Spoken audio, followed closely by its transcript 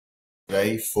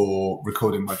today for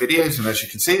recording my videos, and as you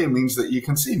can see, it means that you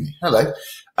can see me. Hello.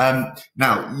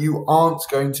 Now, you aren't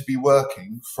going to be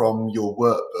working from your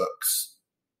workbooks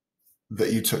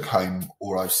that you took home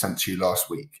or I've sent to you last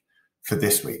week for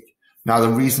this week. Now, the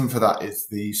reason for that is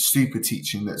the super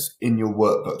teaching that's in your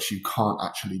workbooks you can't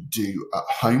actually do at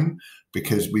home,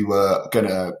 because we were going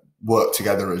to work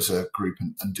together as a group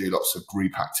and do lots of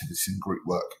group activities and group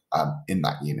work in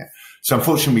that unit. So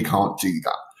unfortunately, we can't do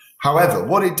that. However,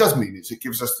 what it does mean is it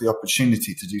gives us the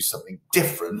opportunity to do something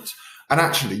different. And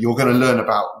actually, you're going to learn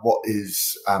about what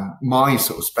is my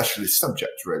sort of specialist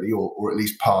subject, really, or at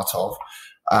least part of,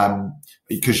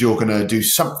 because you're going to do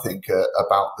something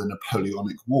about the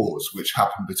Napoleonic Wars, which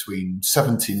happened between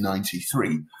 1793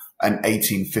 and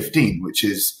 1815, which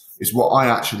is what I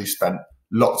actually spent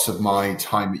lots of my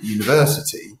time at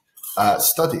university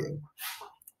studying,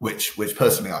 which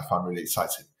personally I find really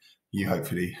exciting. You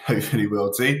hopefully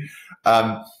will too.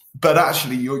 But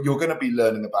actually, you're going to be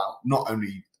learning about not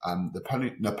only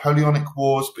the Napoleonic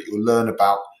Wars, but you'll learn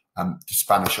about the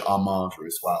Spanish Armada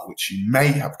as well, which you may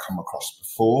have come across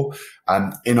before.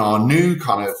 In our new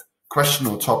kind of question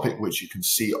or topic, which you can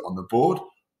see on the board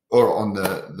or on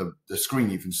the screen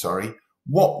even, sorry,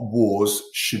 what wars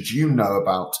should you know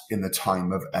about in the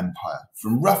time of empire,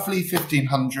 from roughly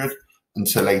 1500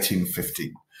 until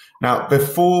 1815? Now,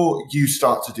 before you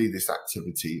start to do this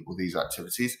activity or these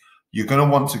activities, you're going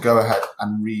to want to go ahead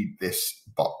and read this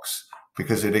box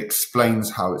because it explains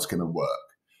how it's going to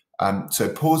work. So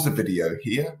pause the video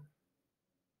here.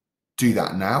 Do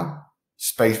that now.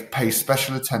 Pay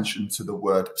special attention to the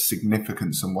word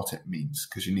significance and what it means,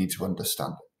 because you need to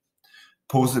understand it.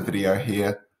 Pause the video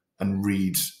here and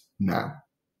read now.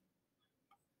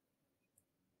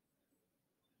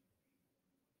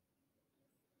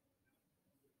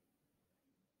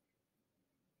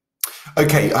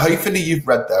 Okay, hopefully you've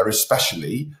read there,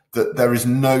 especially that there is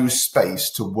no space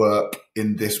to work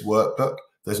in this workbook.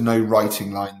 There's no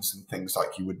writing lines and things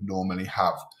like you would normally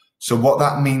have. So what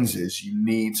that means is you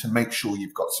need to make sure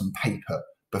you've got some paper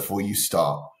before you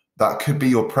start. That could be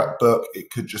your prep book. It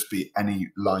could just be any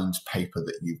lined paper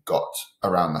that you've got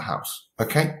around the house.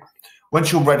 Okay?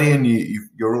 Once you're ready and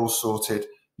you're all sorted,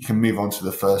 you can move on to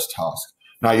the first task.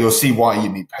 Now, you'll see why you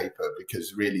need paper,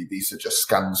 because really these are just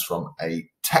scans from a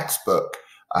textbook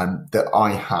that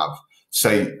I have.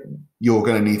 So you're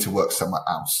going to need to work somewhere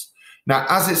else. Now,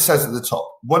 as it says at the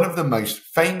top, one of the most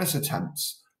famous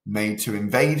attempts made to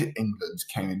invade England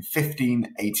came in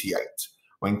 1588,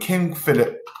 when King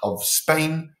Philip of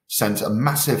Spain sent a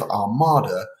massive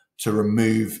armada to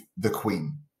remove the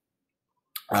Queen,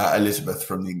 Elizabeth,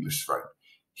 from the English throne.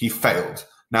 He failed.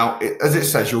 Now, as it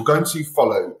says, you're going to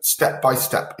follow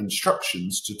step-by-step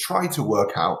instructions to try to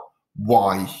work out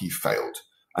why he failed.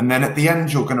 And then at the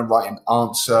end, you're going to write an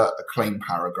answer, a claim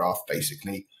paragraph,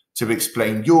 basically, to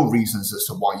explain your reasons as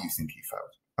to why you think he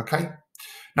failed. Okay?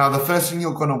 Now, the first thing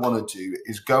you're going to want to do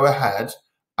is go ahead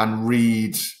and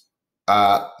read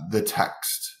the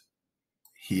text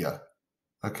here.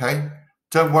 Okay?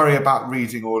 Don't worry about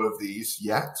reading all of these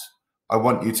yet. I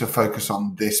want you to focus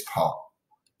on this part.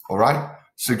 All right?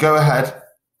 So go ahead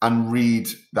and read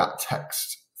that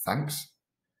text, thanks,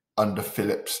 under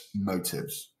Philip's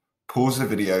motives. Pause the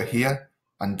video here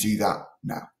and do that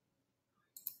now.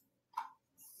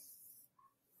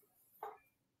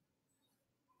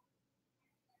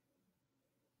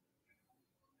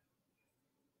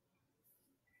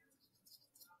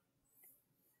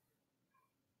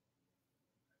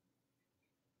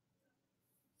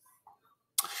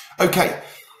 Okay.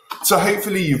 So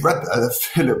hopefully you've read that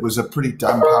Philip was a pretty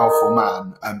damn powerful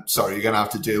man. Sorry, you're going to have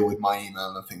to deal with my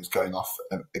email and things going off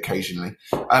occasionally.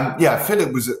 Yeah,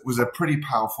 Philip was a pretty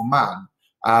powerful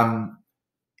man.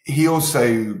 He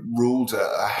also ruled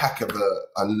a heck of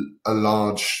a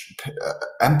large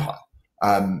empire,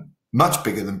 much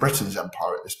bigger than Britain's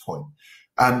empire at this point.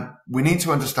 We need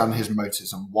to understand his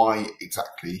motives and why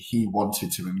exactly he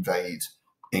wanted to invade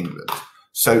England.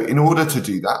 So in order to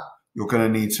do that, you're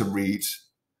going to need to read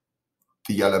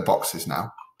the yellow boxes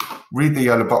now. Read the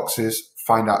yellow boxes,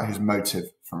 find out his motive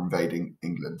for invading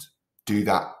England. Do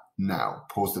that now.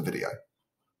 Pause the video.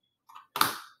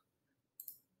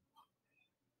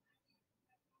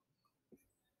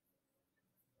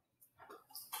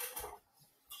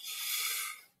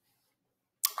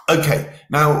 Okay,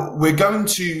 now we're going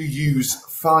to use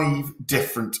 5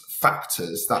 different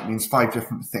factors. That means 5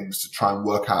 different things to try and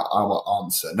work out our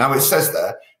answer. Now it says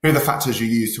there, here are the factors you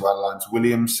use to analyse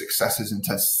William's successes in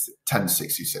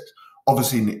 1066.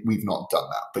 Obviously, we've not done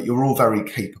that, but you're all very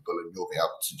capable and you'll be able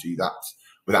to do that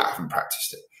without having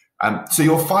practiced it. So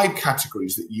your 5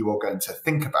 categories that you are going to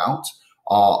think about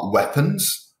are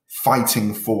weapons,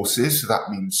 fighting forces, so that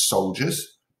means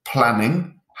soldiers,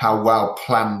 planning, how well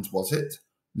planned was it,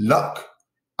 luck,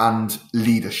 and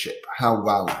leadership, how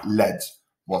well led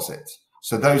was it.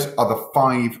 So those are the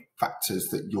 5 factors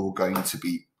that you're going to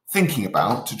be thinking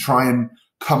about to try and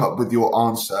come up with your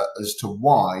answer as to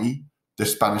why the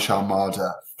Spanish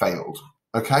Armada failed.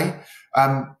 Okay,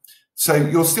 so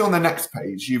you'll see on the next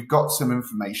page, you've got some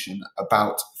information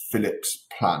about Philip's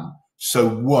plan. So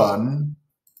one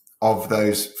of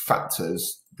those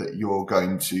factors that you're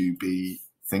going to be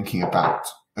thinking about,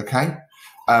 okay?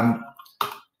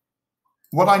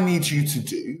 What I need you to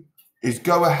do is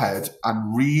go ahead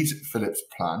and read Philip's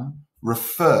plan,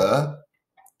 refer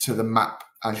to the map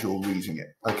as you're reading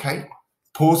it, okay?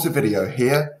 Pause the video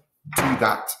here, do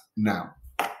that now.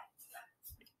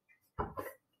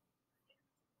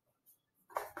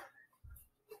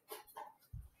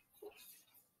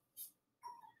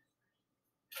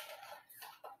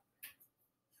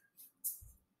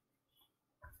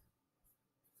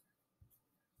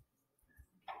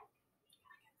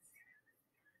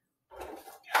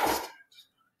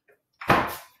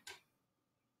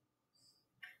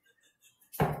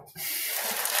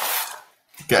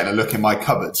 Getting a look in my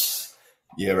cupboards,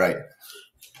 year 8.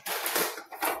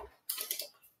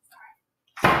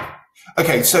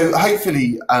 Okay, so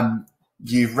hopefully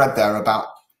you've read there about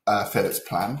Philip's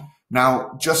plan.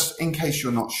 Now, just in case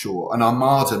you're not sure, an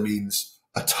armada means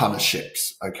a ton of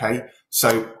ships, okay?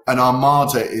 So an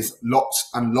armada is lots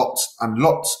and lots and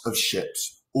lots of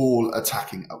ships all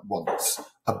attacking at once,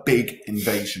 a big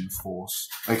invasion force,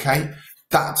 okay?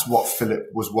 That's what Philip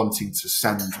was wanting to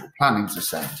send or planning to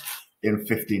send in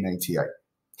 1588.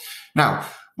 Now,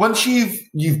 once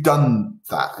you've done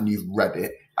that and you've read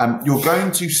it, you're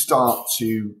going to start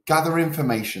to gather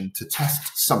information to test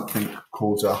something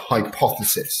called a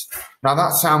hypothesis. Now,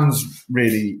 that sounds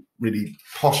really, really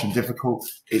posh and difficult.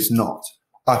 It's not.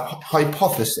 A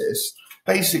hypothesis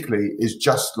basically is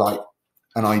just like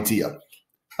an idea.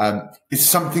 It's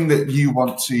something that you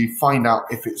want to find out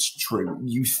if it's true.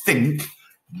 You think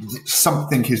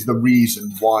something is the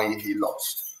reason why he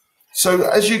lost. So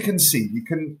as you can see,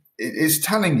 it's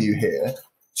telling you here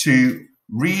to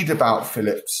read about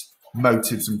Philip's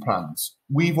motives and plans.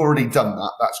 We've already done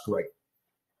that. That's great.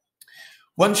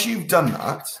 Once you've done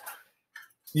that,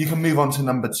 you can move on to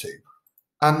number 2.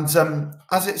 And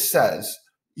as it says,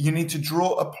 you need to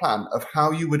draw a plan of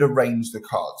how you would arrange the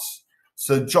cards.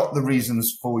 So jot the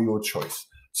reasons for your choice.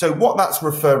 So what that's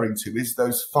referring to is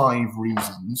those 5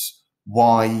 reasons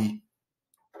why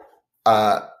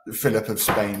Philip of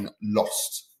Spain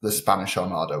lost the Spanish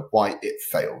Armada, why it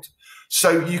failed.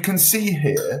 So you can see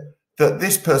here that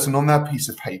this person on their piece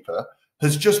of paper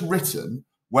has just written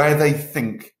where they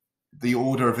think the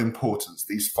order of importance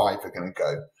these 5 are going to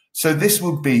go. So this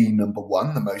would be number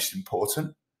 1, the most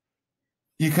important.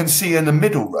 You can see in the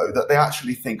middle row that they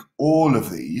actually think all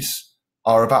of these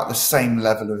are about the same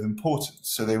level of importance.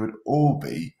 So they would all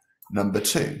be number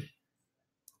 2.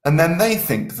 And then they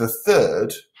think the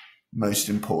 3rd most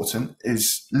important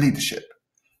is leadership.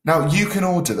 Now, you can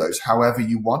order those however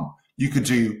you want. You could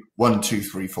do 1, 2,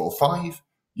 3, 4, 5.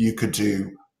 You could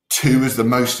do 2 as the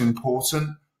most important,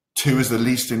 2 as the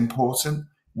least important,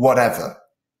 whatever.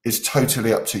 Is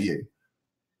totally up to you.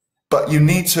 But you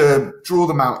need to draw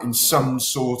them out in some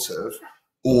sort of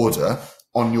order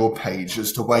on your page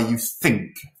as to where you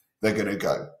think they're going to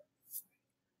go.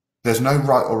 There's no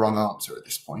right or wrong answer at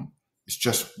this point. It's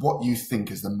just what you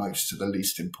think is the most to the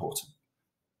least important.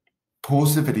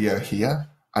 Pause the video here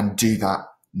and do that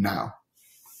now.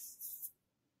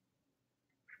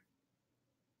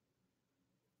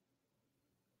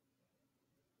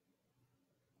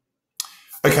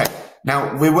 Okay,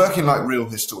 now we're working like real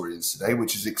historians today,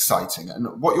 which is exciting.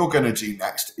 And what you're going to do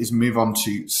next is move on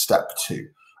to step 2.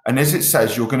 And as it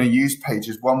says, you're going to use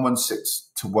pages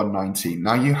 116 to 119.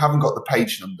 Now, you haven't got the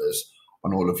page numbers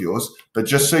on all of yours, but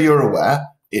just so you're aware,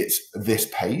 it's this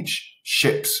page,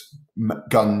 ships,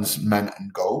 guns, men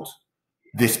and gold.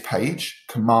 This page,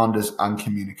 commanders and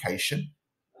communication.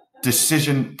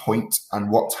 Decision point and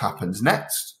what happens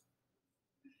next.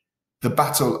 The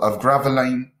Battle of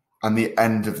Gravelines and the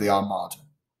end of the Armada.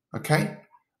 Okay?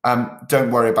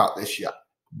 Don't worry about this yet.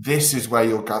 This is where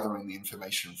you're gathering the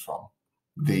information from.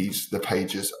 The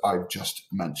pages I've just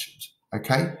mentioned.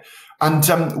 Okay? And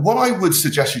what I would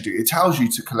suggest you do, it tells you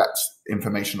to collect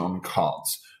information on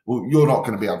cards. Well, you're not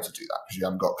going to be able to do that because you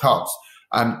haven't got cards.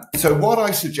 So what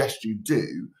I suggest you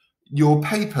do, your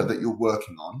paper that you're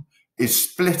working on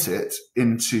is split it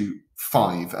into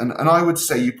 5. And I would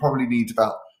say you probably need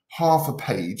about half a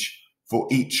page for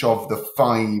each of the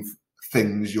 5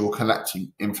 things you're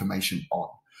collecting information on.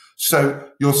 So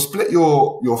you'll split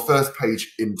your first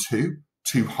page into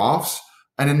two halves.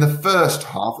 And in the first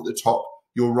half at the top,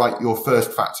 you'll write your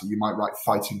first factor. You might write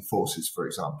fighting forces, for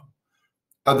example.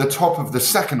 At the top of the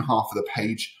second half of the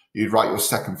page, you'd write your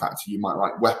second factor. You might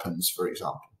write weapons, for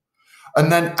example.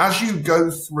 And then as you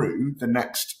go through the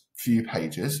next few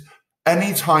pages,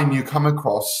 anytime you come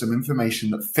across some information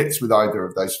that fits with either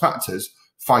of those factors,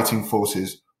 fighting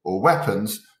forces or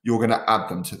weapons, you're going to add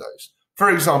them to those. For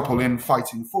example, in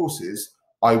fighting forces,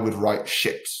 I would write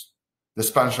ships. The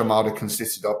Spanish Armada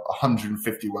consisted of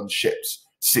 151 ships.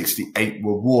 68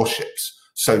 were warships.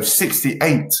 So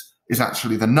 68 is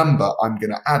actually the number I'm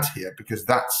going to add here because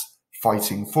that's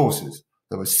fighting forces.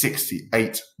 There were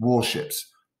 68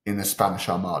 warships in the Spanish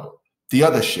Armada. The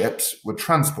other ships were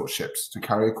transport ships to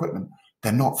carry equipment.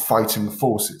 They're not fighting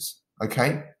forces,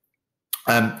 okay?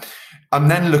 I'm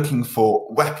then looking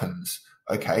for weapons,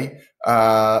 okay?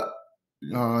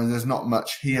 There's not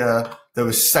much here. There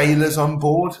were sailors on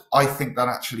board. I think that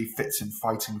actually fits in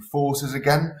fighting forces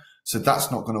again. So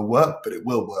that's not going to work, but it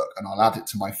will work. And I'll add it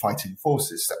to my fighting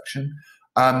forces section.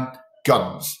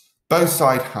 Guns. Both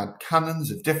sides had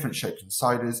cannons of different shapes and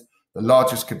sizes. The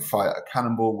largest could fire a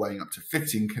cannonball weighing up to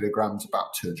 15 kilograms,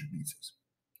 about 200 meters.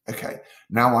 Okay,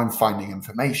 now I'm finding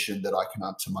information that I can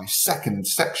add to my second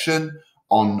section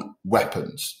on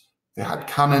weapons. They had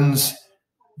cannons.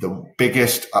 The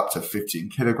biggest, up to 15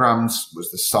 kilograms,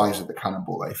 was the size of the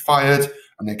cannonball they fired,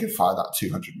 and they could fire that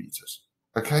 200 meters.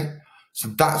 Okay, so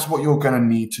that's what you're going to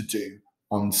need to do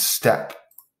on step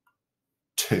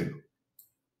 2.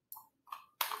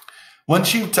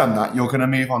 Once you've done that, you're going to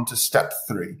move on to step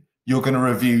 3. You're going to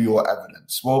review your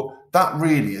evidence. Well, that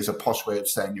really is a posh way of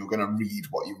saying you're going to read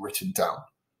what you've written down,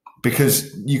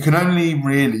 because you can only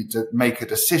really make a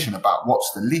decision about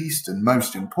what's the least and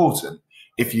most important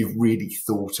if you've really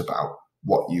thought about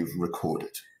what you've recorded,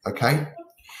 okay?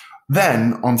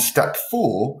 Then on step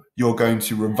 4, you're going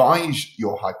to revise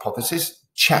your hypothesis,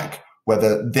 check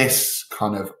whether this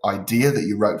kind of idea that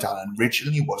you wrote down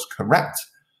originally was correct,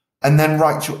 and then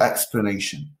write your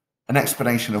explanation. An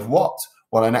explanation of what?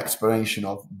 Well, an explanation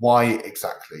of why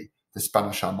exactly the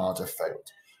Spanish Armada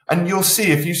failed. And you'll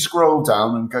see if you scroll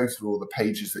down and go through all the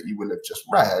pages that you will have just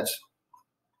read,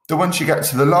 that once you get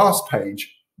to the last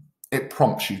page, it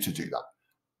prompts you to do that.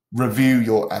 Review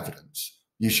your evidence.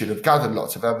 You should have gathered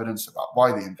lots of evidence about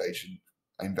why the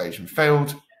invasion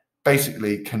failed.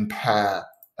 Basically, compare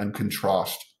and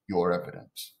contrast your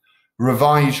evidence.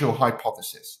 Revise your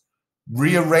hypothesis.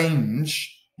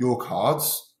 Rearrange your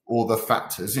cards or the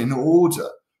factors in order.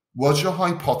 Was your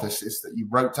hypothesis that you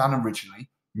wrote down originally,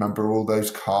 remember all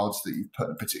those cards that you've put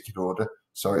in a particular order?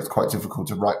 Sorry, it's quite difficult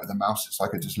to write with a mouse. It's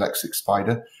like a dyslexic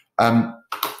spider.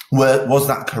 Was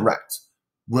that correct?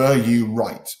 Were you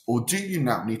right? Or do you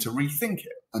now need to rethink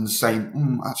it and say,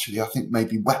 actually, I think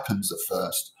maybe weapons at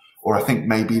first, or I think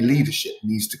maybe leadership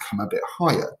needs to come a bit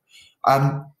higher.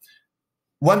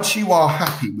 Once you are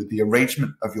happy with the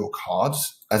arrangement of your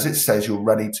cards, as it says, you're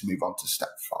ready to move on to step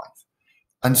 5.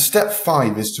 And step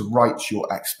 5 is to write your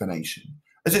explanation.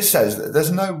 As it says,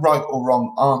 there's no right or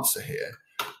wrong answer here,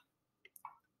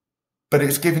 but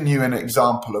it's given you an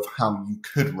example of how you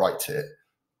could write it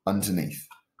underneath.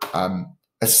 A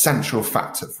central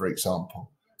factor, for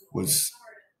example, was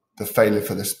the failure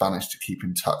for the Spanish to keep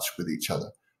in touch with each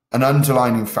other. An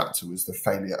underlining factor was the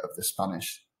failure of the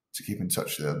Spanish to keep in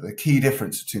touch with each other. The key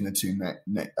difference between the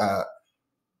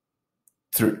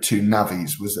two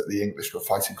navies was that the English were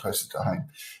fighting closer to home.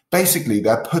 Basically,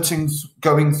 they're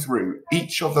going through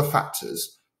each of the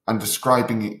factors and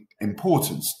describing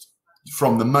importance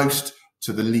from the most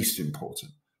to the least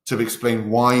important to explain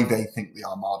why they think the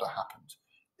Armada happened.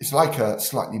 It's like a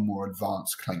slightly more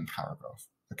advanced claim paragraph,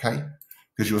 okay?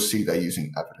 Because you'll see they're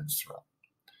using evidence throughout.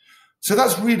 So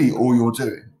that's really all you're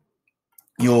doing.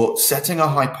 You're setting a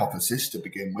hypothesis to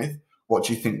begin with. What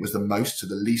do you think was the most to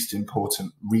the least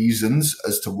important reasons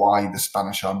as to why the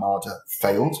Spanish Armada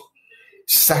failed?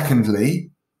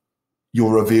 Secondly,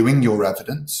 you're reviewing your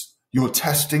evidence. You're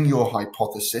testing your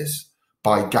hypothesis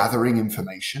by gathering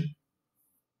information.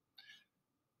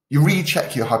 You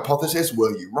recheck your hypothesis.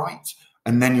 Were you right?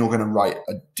 And then you're going to write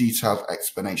a detailed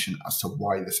explanation as to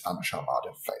why the Spanish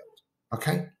Armada failed.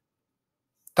 Okay?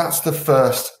 That's the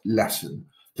first lesson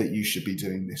that you should be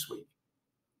doing this week.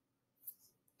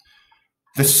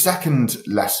 The second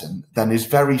lesson then is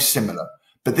very similar,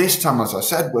 but this time, as I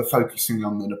said, we're focusing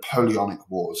on the Napoleonic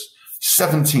Wars,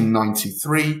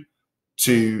 1793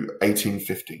 to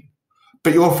 1815.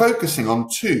 But you're focusing on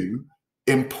 2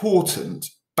 important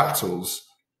battles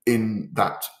in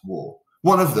that war.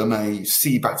 One of them, a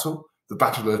sea battle, the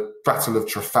Battle of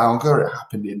Trafalgar. It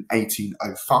happened in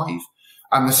 1805.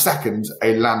 and the second,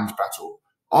 a land battle.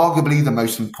 Arguably the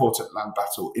most important land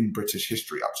battle in British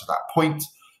history up to that point,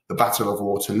 the Battle of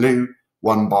Waterloo,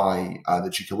 won by the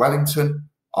Duke of Wellington,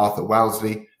 Arthur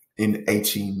Wellesley, in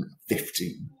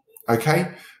 1815.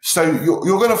 Okay, so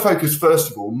you're going to focus, first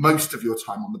of all, most of your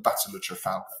time on the Battle of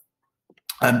Trafalgar.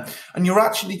 And you're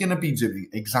actually going to be doing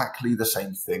exactly the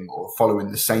same thing or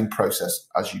following the same process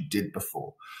as you did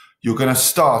before. You're going to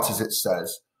start, as it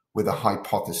says, with a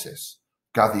hypothesis.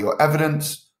 Gather your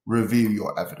evidence, review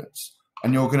your evidence.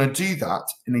 And you're going to do that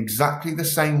in exactly the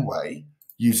same way,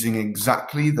 using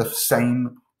exactly the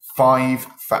same 5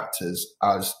 factors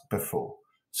as before.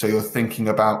 So you're thinking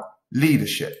about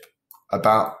leadership,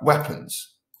 about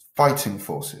weapons, fighting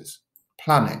forces,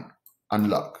 planning, and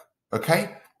luck.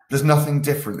 Okay? There's nothing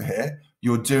different here.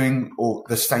 You're doing all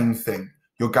the same thing.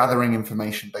 You're gathering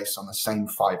information based on the same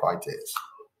 5 ideas.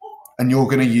 And you're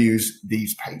going to use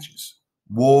these pages.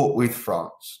 War with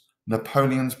France,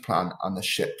 Napoleon's plan and the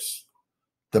ships,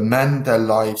 the men, their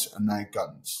lives and their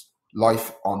guns,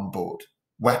 life on board,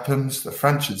 weapons, the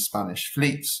French and Spanish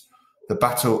fleets, the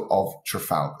Battle of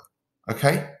Trafalgar.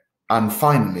 Okay? And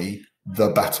finally, the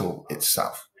battle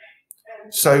itself.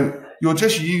 So you're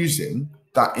just using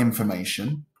that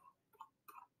information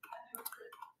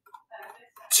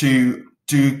to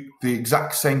do the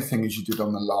exact same thing as you did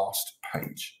on the last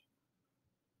page.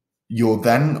 You're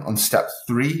then on step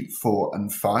 3, 4,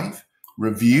 and 5.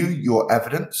 Review your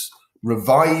evidence,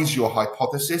 revise your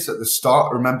hypothesis at the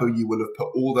start. Remember, you will have put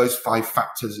all those 5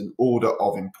 factors in order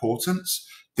of importance,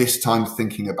 this time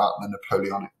thinking about the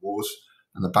Napoleonic Wars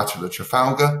and the Battle of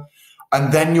Trafalgar.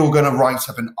 And then you're going to write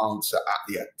up an answer at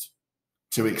the end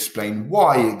to explain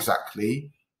why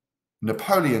exactly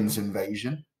Napoleon's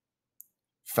invasion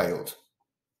failed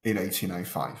in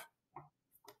 1805.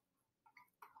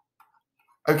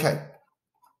 Okay,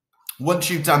 once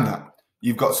you've done that,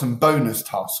 you've got some bonus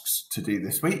tasks to do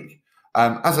this week.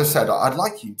 As I said, I'd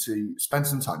like you to spend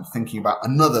some time thinking about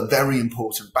another very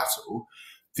important battle,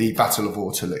 the Battle of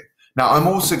Waterloo. Now, I'm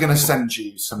also going to send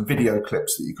you some video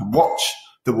clips that you can watch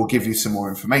that will give you some more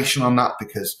information on that,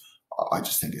 because I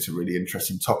just think it's a really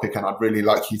interesting topic and I'd really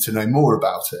like you to know more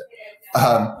about it.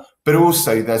 But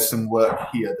also there's some work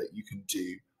here that you can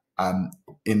do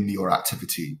in your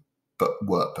activity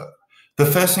workbook. The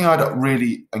first thing I'd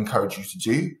really encourage you to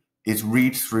do is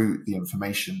read through the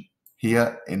information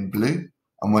here in blue.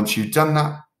 And once you've done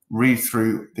that, read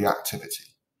through the activity.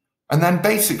 And then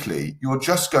basically, you're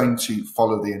just going to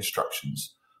follow the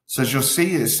instructions. So as you'll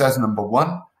see, it says number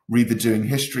 1, read the Doing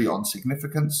History on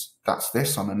Significance. That's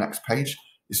this on the next page.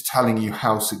 Is telling you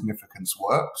how significance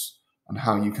works and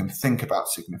how you can think about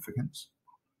significance.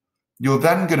 You're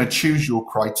then going to choose your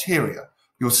criteria.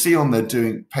 You'll see on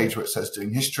the page where it says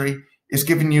Doing History, is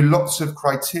giving you lots of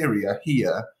criteria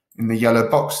here in the yellow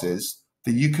boxes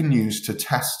that you can use to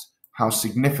test how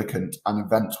significant an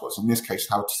event was. In this case,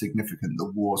 how significant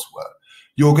the wars were.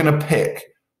 You're going to pick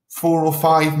 4 or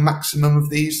 5 maximum of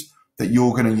these that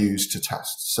you're going to use to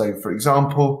test. So, for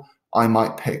example, I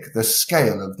might pick the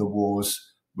scale of the wars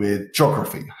with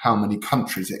geography, how many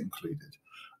countries it included,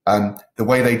 the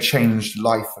way they changed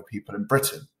life for people in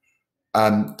Britain,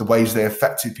 the ways they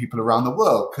affected people around the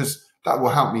world, because that will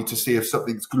help me to see if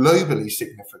something's globally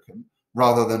significant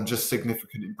rather than just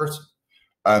significant in Britain.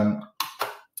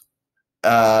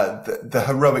 The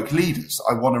heroic leaders,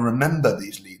 I want to remember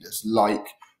these leaders like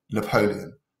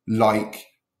Napoleon, like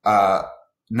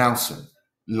Nelson,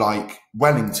 like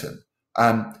Wellington.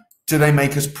 Do they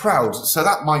make us proud? So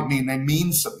that might mean they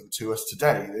mean something to us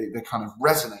today. They kind of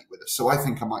resonate with us. So I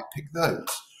think I might pick those.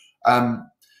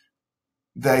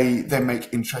 They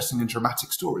make interesting and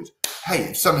dramatic stories. Hey,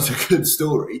 if something's a good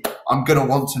story, I'm going to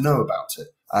want to know about it.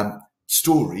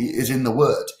 Story is in the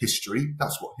word history.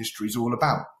 That's what history is all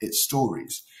about. It's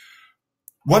stories.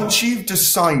 Once you've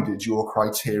decided your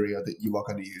criteria that you are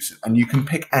going to use, and you can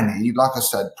pick any, like I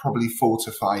said, probably 4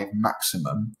 to 5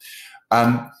 maximum,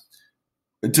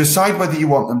 decide whether you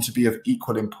want them to be of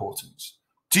equal importance.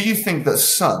 Do you think that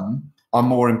some are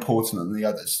more important than the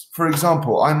others? For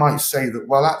example, I might say that,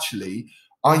 well, actually,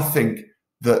 I think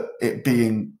that it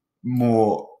being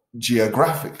more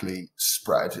geographically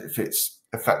spread, if it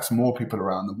affects more people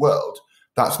around the world,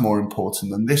 that's more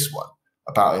important than this one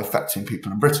about affecting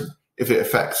people in Britain. If it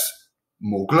affects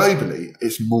more globally,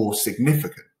 it's more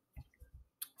significant,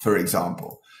 for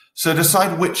example. So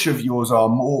decide which of yours are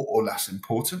more or less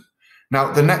important.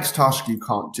 Now, the next task, you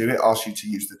can't do it. Asks you to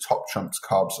use the top trumps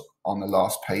cards on the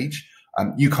last page.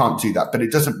 You can't do that, but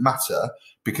it doesn't matter,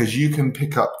 because you can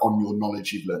pick up on your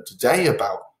knowledge you've learned today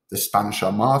about the Spanish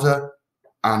Armada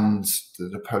and the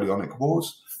Napoleonic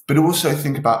Wars, but also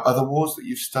think about other wars that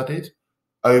you've studied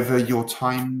over your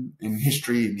time in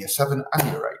history in year 7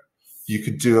 and year 8. You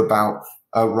could do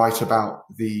write about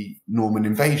the Norman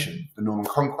invasion, the Norman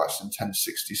conquest in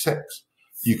 1066.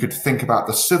 You could think about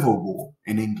the Civil War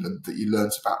in England that you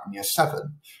learnt about in year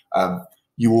 7.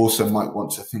 You also might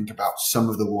want to think about some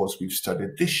of the wars we've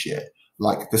studied this year,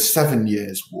 like the 7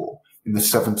 Years' War in the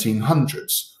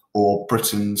 1700s, or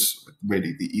Britain's,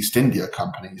 really the East India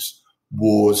Company's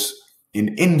wars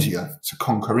in India to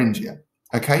conquer India.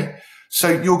 Okay, so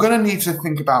you're going to need to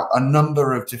think about a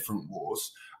number of different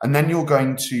wars, and then you're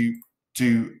going to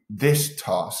do this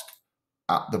task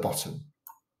at the bottom.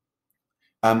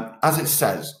 As it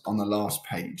says on the last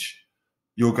page,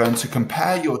 you're going to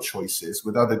compare your choices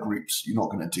with other groups. You're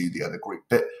not going to do the other group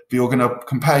bit, but you're going to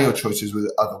compare your choices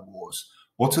with other wars.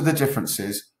 What are the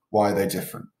differences? Why are they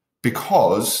different?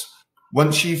 Because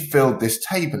once you've filled this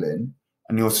table in,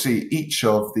 and you'll see each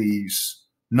of these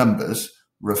numbers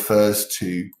refers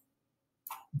to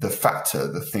the factor,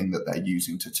 the thing that they're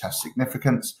using to test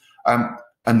significance.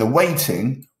 And the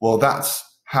weighting, well, that's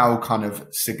how kind of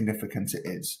significant it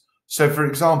is. So, for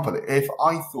example, if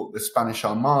I thought the Spanish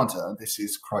Armada, this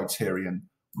is criterion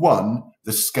 1,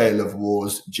 the scale of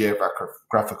wars,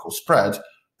 geographical spread,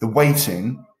 the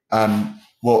weighting,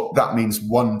 well, that means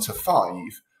 1 to 5.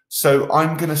 So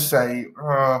I'm going to say,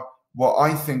 well,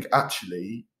 I think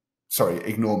actually, sorry,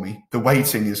 ignore me. The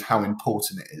weighting is how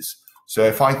important it is. So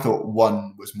if I thought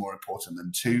 1 was more important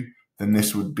than 2, then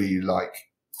this would be like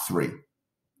 3.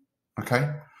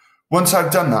 Okay. Once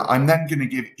I've done that, I'm then going to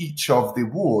give each of the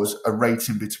wars a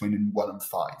rating between 1 and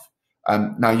 5.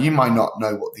 Now, you might not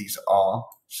know what these are,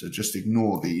 so just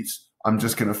ignore these. I'm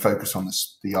just going to focus on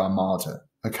the Armada,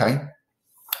 okay?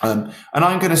 And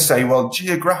I'm going to say, well,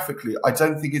 geographically, I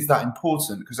don't think it's that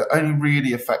important because it only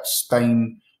really affects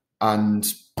Spain and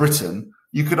Britain.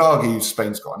 You could argue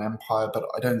Spain's got an empire, but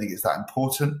I don't think it's that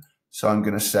important. So I'm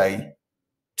going to say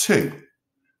 2.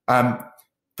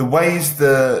 The ways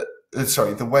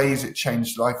it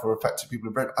changed life or affected people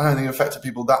in Britain, I don't think it affected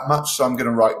people that much, so I'm going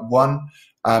to write 1.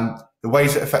 The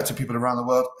ways it affected people around the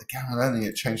world, again, I don't think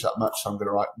it changed that much, so I'm going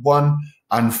to write 1.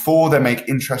 And 4, they make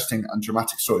interesting and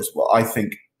dramatic stories. Well, I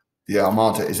think the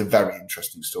Armada is a very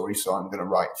interesting story, so I'm going to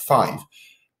write 5.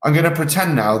 I'm going to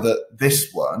pretend now that this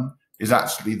one is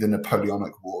actually the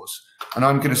Napoleonic Wars. And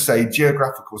I'm going to say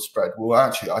geographical spread. Well,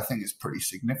 actually, I think it's pretty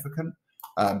significant.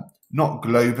 Not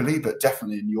globally, but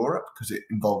definitely in Europe, because it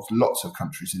involves lots of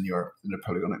countries in Europe, the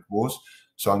Napoleonic Wars.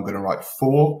 So I'm going to write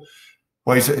 4.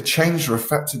 Ways that it changed or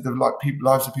affected the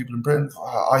lives of people in Britain.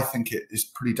 I think it is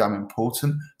pretty damn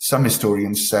important. Some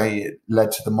historians say it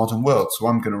led to the modern world. So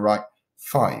I'm going to write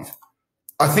 5.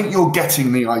 I think you're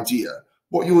getting the idea.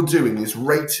 What you're doing is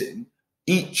rating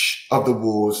each of the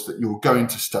wars that you're going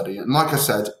to study. And like I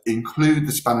said, include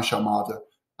the Spanish Armada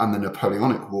and the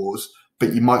Napoleonic Wars,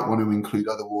 but you might want to include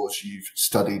other wars you've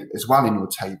studied as well in your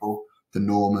table, the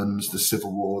Normans, the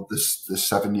Civil War, the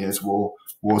 7 Years' War,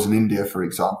 wars in India, for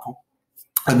example,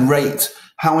 and rate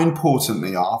how important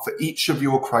they are for each of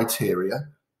your criteria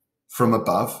from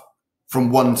above,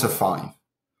 from 1 to 5.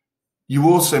 You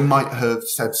also might have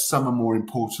said some are more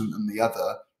important than the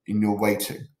other in your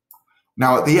weighting.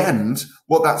 Now, at the end,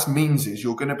 what that means is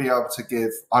you're going to be able to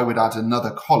give, I would add another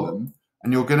column,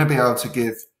 and you're going to be able to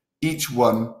give each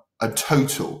one a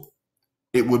total.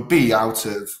 It would be out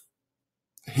of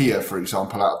here, for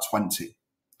example, out of 20.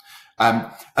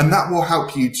 And that will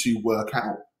help you to work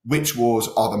out which wars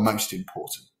are the most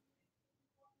important.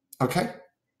 Okay?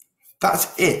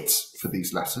 That's it for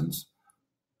these lessons.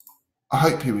 I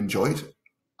hope you enjoyed,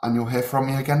 and you'll hear from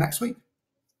me again next week.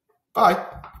 Bye.